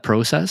through that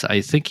process,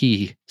 I think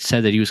he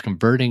said that he was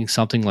converting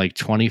something like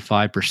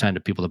 25%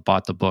 of people that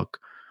bought the book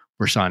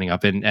were signing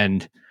up.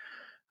 And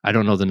I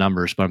don't know the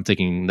numbers, but I'm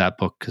thinking that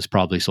book has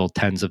probably sold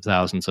tens of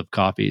thousands of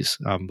copies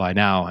by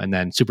now. And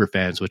then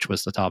Superfans, which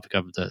was the topic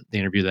of the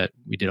interview that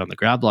we did on the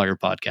Grad Blogger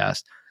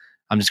podcast,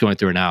 I'm just going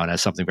through it now and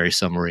has something very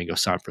similar. You can go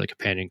sign up for the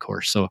companion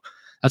course. So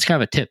that's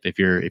kind of a tip. If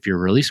you're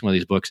releasing one of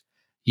these books,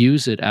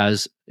 use it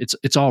as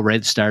it's already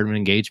the start of an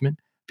engagement.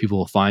 People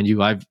will find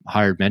you. I've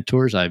hired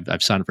mentors.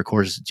 I've signed up for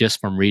courses just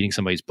from reading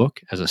somebody's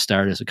book as a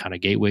start, as a kind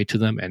of gateway to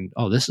them. And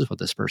this is what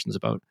this person's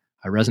about.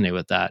 I resonate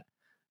with that.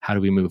 How do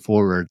we move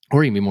forward?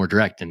 Or you can be more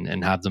direct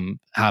and have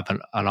them have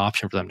an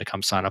option for them to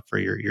come sign up for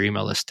your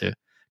email list to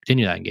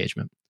continue that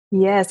engagement.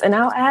 Yes. And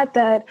I'll add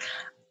that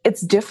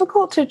it's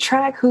difficult to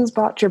track who's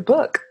bought your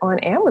book on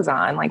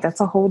Amazon. Like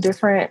that's a whole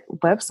different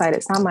website.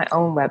 It's not my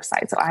own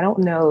website. So I don't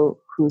know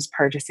who's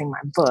purchasing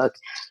my book.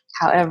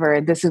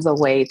 However, this is a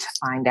way to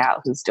find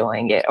out who's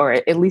doing it, or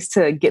at least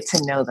to get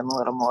to know them a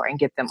little more and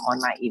get them on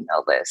my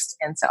email list.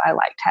 And so I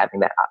liked having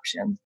that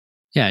option.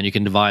 Yeah. And you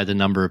can divide the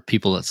number of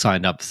people that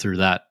signed up through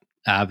that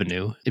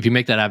avenue. If you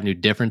make that avenue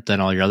different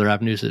than all your other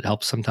avenues, it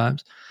helps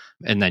sometimes.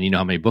 And then you know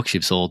how many books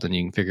you've sold, and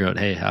you can figure out,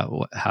 hey,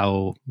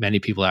 how many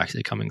people are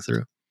actually coming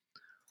through.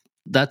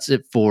 That's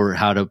it for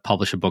how to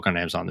publish a book on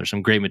Amazon. There's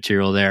some great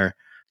material there.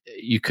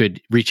 You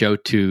could reach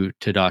out to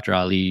Dr.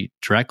 Ali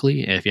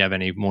directly if you have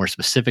any more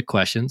specific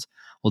questions.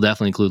 We'll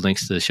definitely include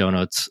links to the show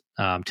notes,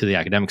 to the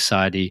Academic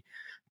Society,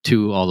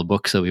 to all the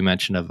books that we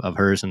mentioned of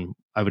hers. And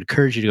I would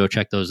encourage you to go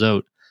check those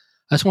out.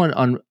 I just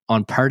want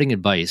on parting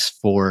advice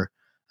for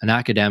an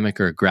academic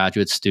or a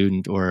graduate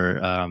student or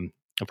a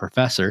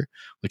professor,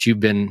 which you've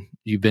been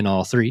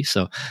all three,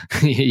 so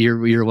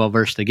you're well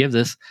versed to give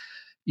this.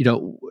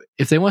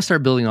 If they want to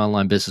start building an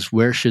online business,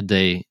 where should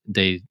they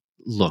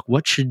look?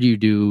 What should you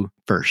do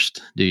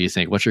first, do you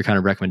think? What's your kind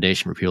of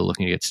recommendation for people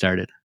looking to get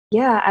started?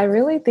 Yeah, I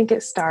really think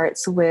it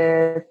starts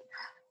with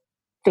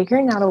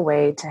figuring out a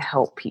way to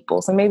help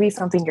people. So maybe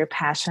something you're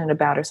passionate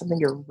about or something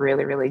you're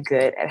really, really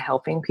good at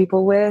helping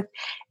people with,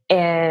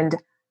 and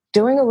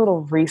doing a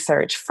little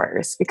research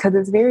first, because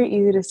it's very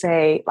easy to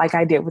say, like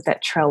I did with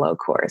that Trello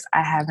course,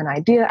 I have an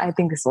idea, I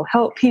think this will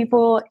help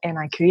people, and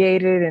I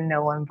created it and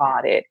no one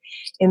bought it.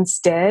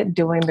 Instead,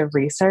 doing the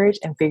research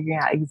and figuring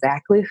out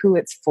exactly who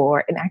it's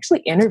for and actually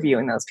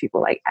interviewing those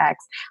people, like ask,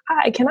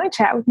 hi, can I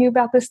chat with you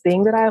about this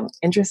thing that I'm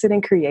interested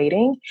in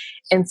creating,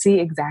 and see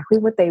exactly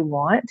what they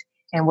want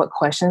and what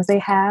questions they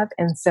have.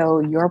 And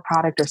so your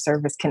product or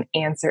service can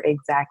answer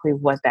exactly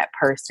what that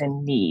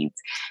person needs.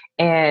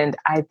 And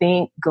I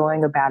think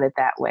going about it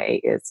that way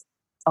is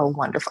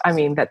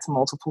that's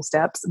multiple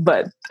steps,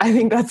 but I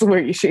think that's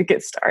where you should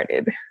get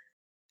started.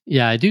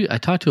 Yeah, I do. I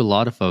talk to a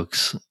lot of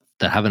folks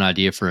that have an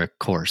idea for a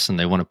course and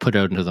they want to put it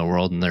out into the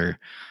world, and they're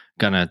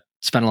going to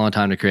spent a long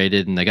time to create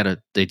it, and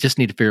they just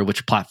need to figure out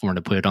which platform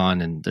to put it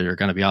on, and they're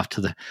going to be off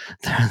to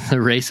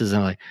the races.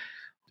 And I'm like,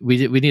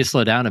 we need to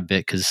slow down a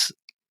bit, because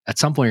at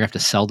some point you have to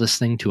sell this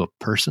thing to a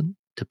person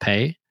to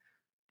pay.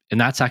 And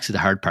that's actually the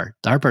hard part.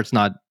 The hard part's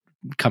not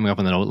coming up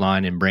with an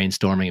outline and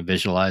brainstorming and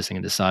visualizing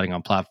and deciding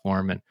on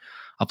platform and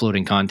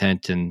uploading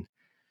content. And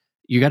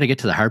you got to get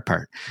to the hard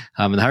part.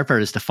 And the hard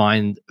part is to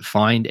find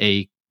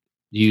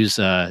use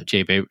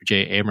Jay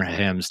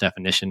Abraham's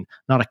definition,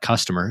 not a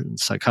customer.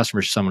 It's a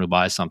customer is someone who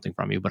buys something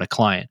from you, but a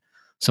client,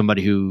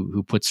 somebody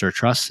who puts their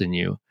trust in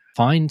you.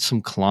 Find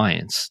some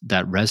clients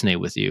that resonate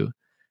with you,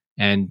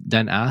 and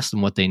then ask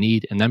them what they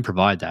need, and then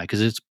provide that,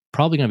 because it's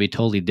probably going to be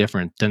totally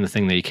different than the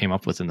thing that you came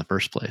up with in the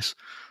first place.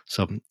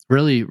 So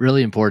really,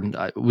 really important.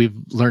 We've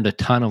learned a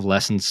ton of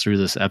lessons through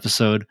this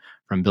episode,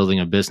 from building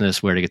a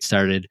business, where to get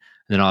started,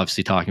 and then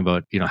obviously talking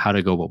about, how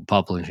to go about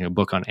publishing a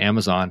book on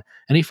Amazon.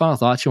 Any final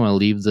thoughts you want to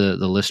leave the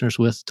listeners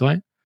with,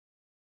 Toy?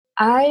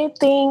 I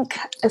think,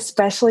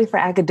 especially for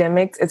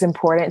academics, it's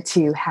important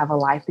to have a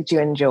life that you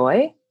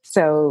enjoy.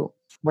 So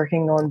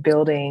working on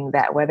building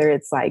that, whether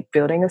it's like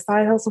building a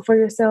side hustle for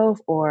yourself,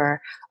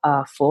 or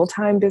a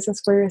full-time business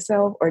for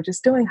yourself, or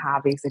just doing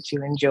hobbies that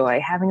you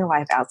enjoy, having a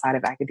life outside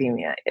of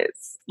academia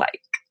is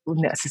like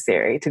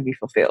necessary to be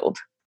fulfilled.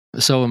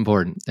 So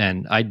important.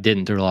 And I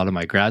didn't through a lot of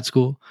my grad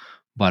school,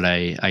 but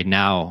I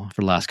now,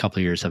 for the last couple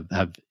of years,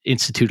 have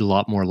instituted a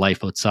lot more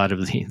life outside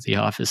of the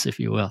office, if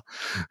you will.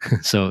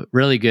 So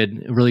really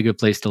good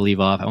place to leave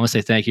off. I want to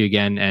say thank you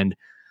again. And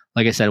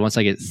like I said, once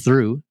I get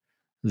through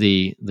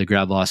the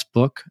Grad Boss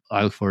book,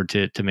 I look forward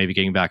to maybe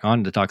getting back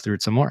on to talk through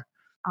it some more.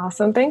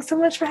 Awesome. Thanks so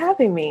much for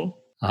having me.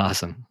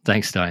 Awesome.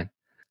 Thanks, Diane.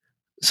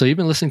 So you've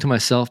been listening to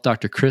myself,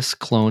 Dr. Chris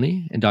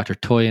Cloney, and Dr.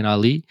 Toyin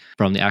Ali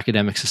from the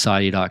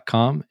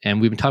academicsociety.com. And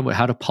we've been talking about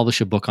how to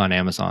publish a book on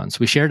Amazon. So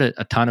we shared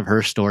a ton of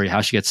her story, how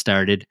she gets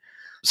started,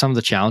 some of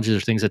the challenges or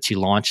things that she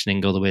launched and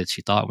didn't go the way that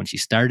she thought when she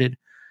started,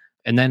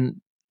 and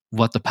then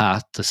what the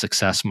path to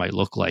success did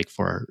look like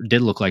for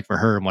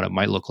her, and what it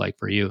might look like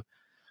for you.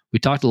 We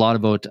talked a lot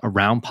about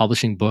around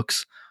publishing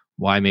books,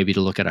 why maybe to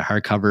look at a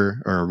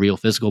hardcover or a real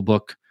physical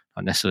book,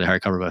 not necessarily a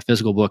hardcover, but a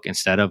physical book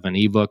instead of an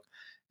ebook,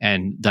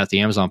 and that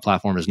the Amazon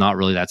platform is not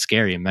really that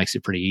scary. It makes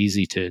it pretty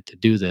easy to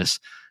do this.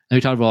 And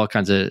we talked about all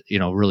kinds of,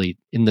 really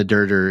in the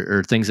dirt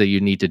or things that you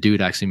need to do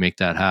to actually make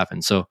that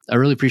happen. So I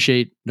really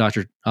appreciate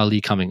Dr.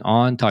 Ali coming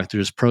on, talking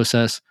through this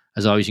process.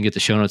 As always, you can get the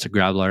show notes at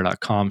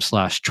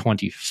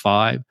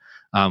gradblogger.com/25.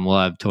 We'll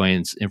have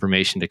Toyin's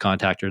information to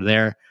contact her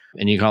there.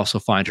 And you can also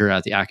find her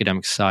at the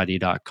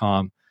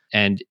academicsociety.com.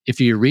 And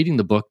if you're reading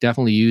the book,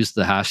 definitely use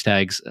the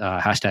hashtags,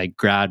 hashtag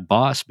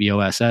GradBoss,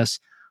 BOSS,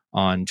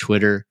 on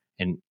Twitter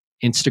and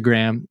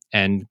Instagram,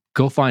 and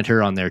go find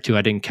her on there too.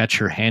 I didn't catch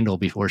her handle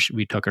before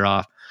we took her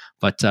off,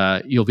 but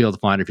you'll be able to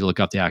find her if you look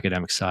up the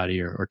Academic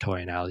Society or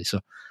Toyin Ali. So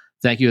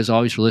thank you as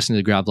always for listening to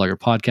the Grad Blogger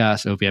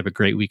podcast. I hope you have a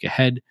great week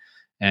ahead,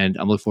 and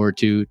I'm looking forward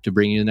to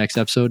bringing you the next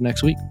episode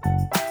next week.